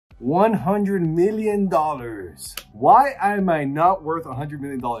$100 million. Why am I not worth $100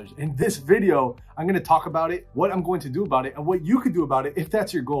 million? In this video, I'm gonna talk about it, what I'm going to do about it, and what you could do about it if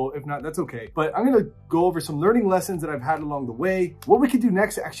that's your goal. If not, that's okay. But I'm gonna go over some learning lessons that I've had along the way, what we could do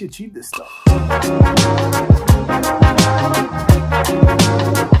next to actually achieve this stuff.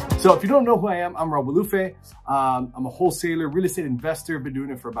 So if you don't know who I am, I'm Raul Lufe. I'm a wholesaler, real estate investor. Been doing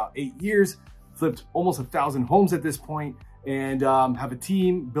it for about 8 years. Flipped almost 1,000 homes at this point, and have a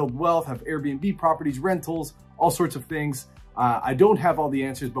team, build wealth, have Airbnb properties, rentals, all sorts of things. I don't have all the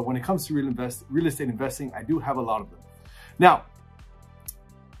answers, but when it comes to real estate investing, I do have a lot of them. Now,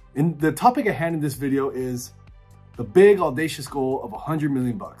 in the topic at hand in this video is the big audacious goal of 100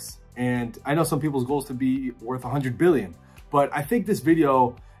 million bucks. And I know some people's goals to be worth 100 billion, but I think this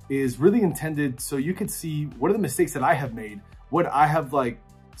video is really intended so you could see what are the mistakes that I have made, what I have like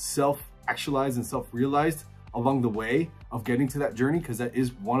self-actualized and self-realized along the way of getting to that journey, because that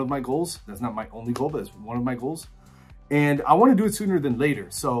is one of my goals. That's not my only goal, but it's one of my goals. And I want to do it sooner than later.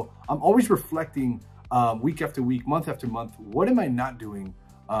 So I'm always reflecting week after week, month after month, what am I not doing?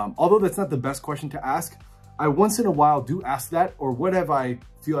 Although that's not the best question to ask, I once in a while do ask that, or what have I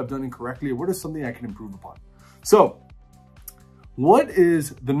feel I've done incorrectly, or what is something I can improve upon? So what is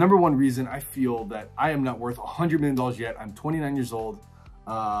the number one reason I feel that I am not worth $100 million yet? I'm 29 years old.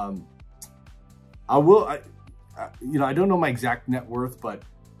 I don't know my exact net worth, but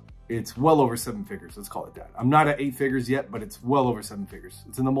it's well over 7 figures. Let's call it that. I'm not at 8 figures yet, but it's well over 7 figures.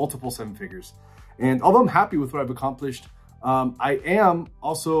 It's in the multiple 7 figures. And although I'm happy with what I've accomplished, I am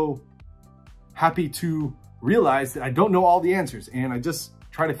also happy to realize that I don't know all the answers, and I just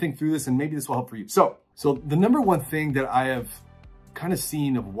try to think through this, and maybe this will help for you. So the number one thing that I have kind of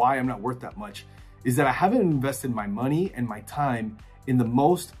seen of why I'm not worth that much is that I haven't invested my money and my time in the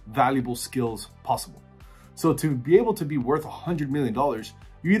most valuable skills possible. So to be able to be worth $100 million,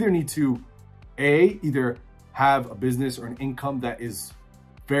 you either need to either have a business or an income that is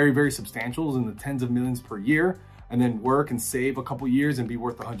very, very substantial, in the tens of millions per year, and then work and save a couple years and be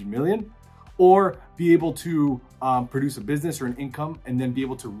worth 100 million, or be able to produce a business or an income and then be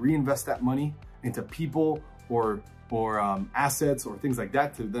able to reinvest that money into people or assets or things like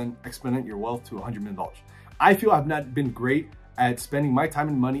that to then exponent your wealth to $100 million. I feel I've not been great at spending my time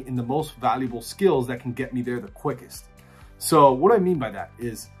and money in the most valuable skills that can get me there the quickest. So what I mean by that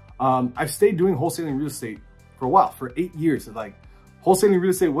is I've stayed doing wholesaling real estate for a while, for 8 years. Like, wholesaling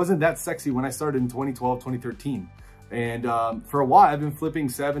real estate wasn't that sexy when I started in 2012, 2013. And for a while, I've been flipping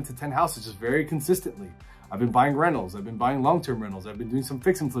 7 to 10 houses just very consistently. I've been buying rentals. I've been buying long-term rentals. I've been doing some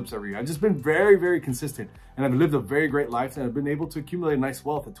fix and flips every year. I've just been very, very consistent. And I've lived a very great life, and I've been able to accumulate nice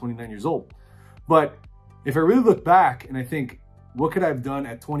wealth at 29 years old. But if I really look back and I think, what could I have done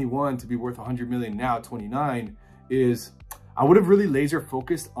at 21 to be worth 100 million now at 29, is I would have really laser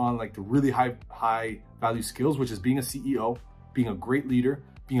focused on like the really high value skills, which is being a CEO, being a great leader,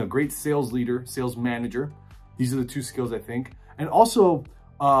 being a great sales leader, sales manager. These are the 2 skills I think. And also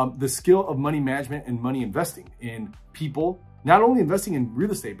the skill of money management and money investing in people, not only investing in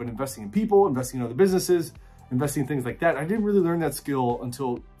real estate, but investing in people, investing in other businesses, investing in things like that. I didn't really learn that skill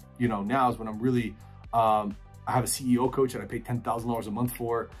until, now is when I'm really, I have a CEO coach that I pay $10,000 a month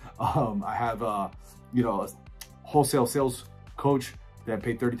for. I have a wholesale sales coach that I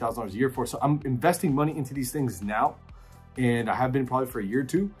pay $30,000 a year for. So I'm investing money into these things now, and I have been probably for a year or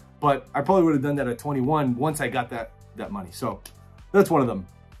 2, but I probably would have done that at 21 once I got that money. So that's one of them.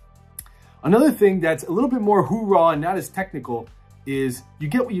 Another thing that's a little bit more hoorah and not as technical is you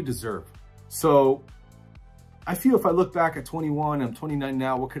get what you deserve. So I feel if I look back at 21, I'm 29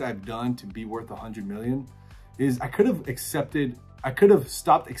 now, what could I have done to be worth 100 million? Is I could have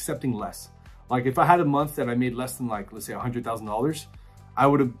stopped accepting less. Like if I had a month that I made less than, like, let's say $100,000, I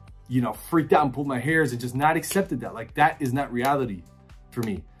would have, freaked out and pulled my hairs and just not accepted that. Like, that is not reality for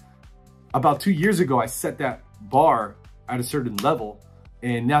me. About 2 years ago, I set that bar at a certain level,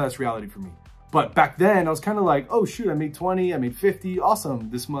 and now that's reality for me. But back then I was kind of like, oh shoot, I made 20, I made 50, awesome,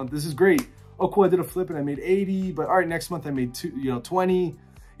 this month, this is great. Oh cool, I did a flip and I made 80, but all right, next month I made 20,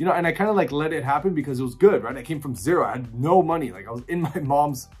 and I kind of like let it happen because it was good, right? I came from zero, I had no money. Like I was in my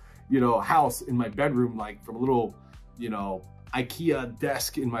mom's, house in my bedroom, like from a little, IKEA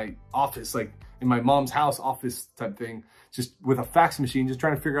desk in my office, like in my mom's house office type thing, just with a fax machine, just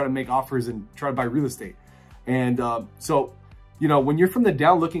trying to figure out how to make offers and try to buy real estate. And so, when you're from the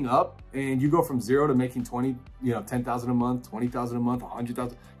down looking up and you go from 0 to making 20, 10,000 a month, 20,000 a month,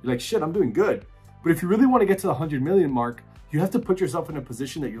 100,000, you're like, shit, I'm doing good. But if you really want to get to the 100 million mark, you have to put yourself in a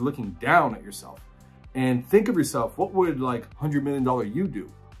position that you're looking down at yourself and think of yourself, what would like $100 million you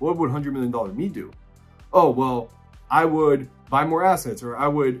do? What would $100 million me do? Oh, well, I would buy more assets, or I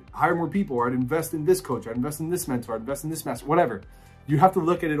would hire more people, or I'd invest in this coach, I'd invest in this mentor, I'd invest in this master, whatever. You have to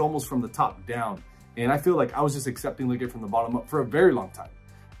look at it almost from the top down. And I feel like I was just accepting looking from the bottom up for a very long time.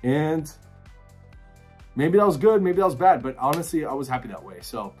 And maybe that was good, maybe that was bad, but honestly, I was happy that way.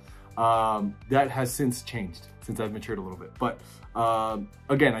 So that has since changed, since I've matured a little bit. But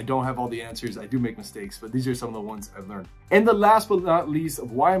again, I don't have all the answers. I do make mistakes, but these are some of the ones I've learned. And the last but not least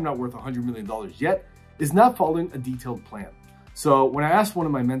of why I'm not worth $100 million yet is not following a detailed plan. So when I asked one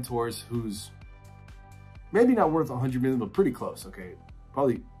of my mentors, who's maybe not worth 100 million, but pretty close, okay,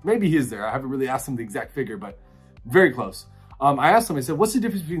 probably, maybe he is there. I haven't really asked him the exact figure, but very close. I asked him, I said, what's the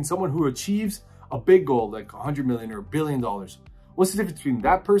difference between someone who achieves a big goal, like 100 million or $1 billion? What's the difference between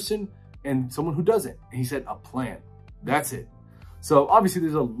that person and someone who doesn't? And he said, a plan. That's it. So obviously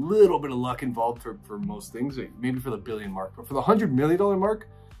there's a little bit of luck involved for most things, like maybe for the billion mark, but for the $100 million mark,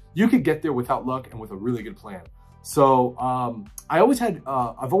 you could get there without luck and with a really good plan. So I've always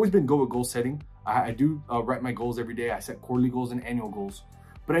been good with goal setting. I do write my goals every day. I set quarterly goals and annual goals,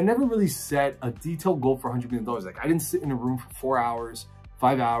 but I never really set a detailed goal for $100 million. Like I didn't sit in a room for 4 hours,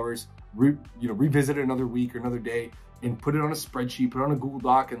 5 hours, revisit it another week or another day and put it on a spreadsheet, put it on a Google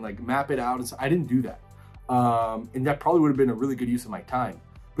Doc and like map it out. And so I didn't do that. And that probably would have been a really good use of my time.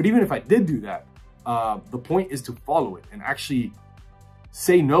 But even if I did do that, the point is to follow it and actually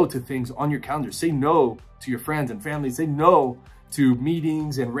say no to things on your calendar. Say no to your friends and family. Say no to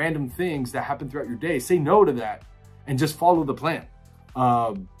meetings and random things that happen throughout your day. Say no to that and just follow the plan.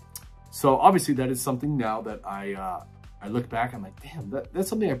 So obviously that is something now that I look back, I'm like, damn, that's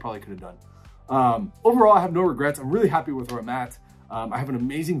something I probably could have done. Overall, I have no regrets. I'm really happy with where I'm at. I have an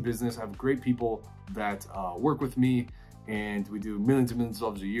amazing business. I have great people that work with me, and we do millions and millions of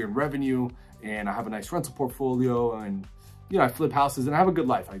dollars a year in revenue. And I have a nice rental portfolio, and I flip houses, and I have a good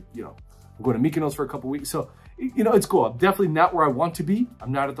life. I'm going to Mykonos for a couple weeks. So, it's cool. I'm definitely not where I want to be.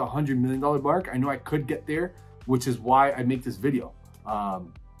 I'm not at the $100 million mark. I know I could get there, which is why I make this video. I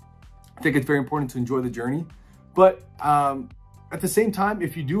think it's very important to enjoy the journey. But at the same time,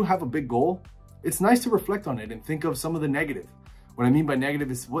 if you do have a big goal, it's nice to reflect on it and think of some of the negative. What I mean by negative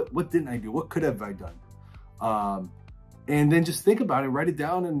is what didn't I do? What could have I done? And then just think about it, write it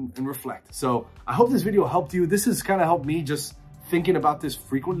down and reflect. So I hope this video helped you. This has kind of helped me just thinking about this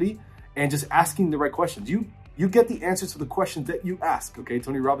frequently and just asking the right questions. You get the answers to the questions that you ask, okay?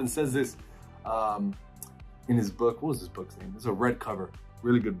 Tony Robbins says this in his book. What was his book's name? It's a red cover,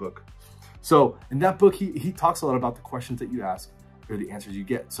 really good book. So in that book, he talks a lot about the questions that you ask or the answers you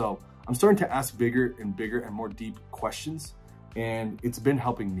get. So I'm starting to ask bigger and more deep questions, and it's been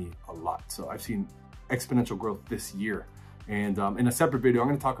helping me a lot. So I've seen exponential growth this year. And in a separate video, I'm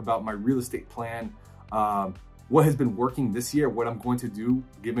going to talk about my real estate plan, what has been working this year, what I'm going to do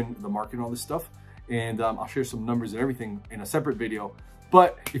given the market and all this stuff. And I'll share some numbers and everything in a separate video.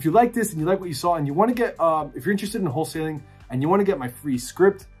 But if you like this and you like what you saw and you want to get, if you're interested in wholesaling and you want to get my free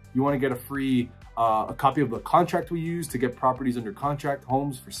script, you want to get a free, a copy of the contract we use to get properties under contract,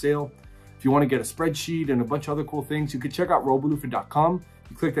 homes for sale. If you want to get a spreadsheet and a bunch of other cool things, you can check out roboolufa.com.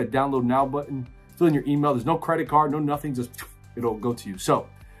 You click that download now button, fill in your email. There's no credit card, no nothing, just it'll go to you. So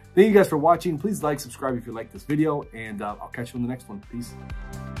thank you guys for watching. Please like, subscribe if you like this video, and I'll catch you in the next one. Peace.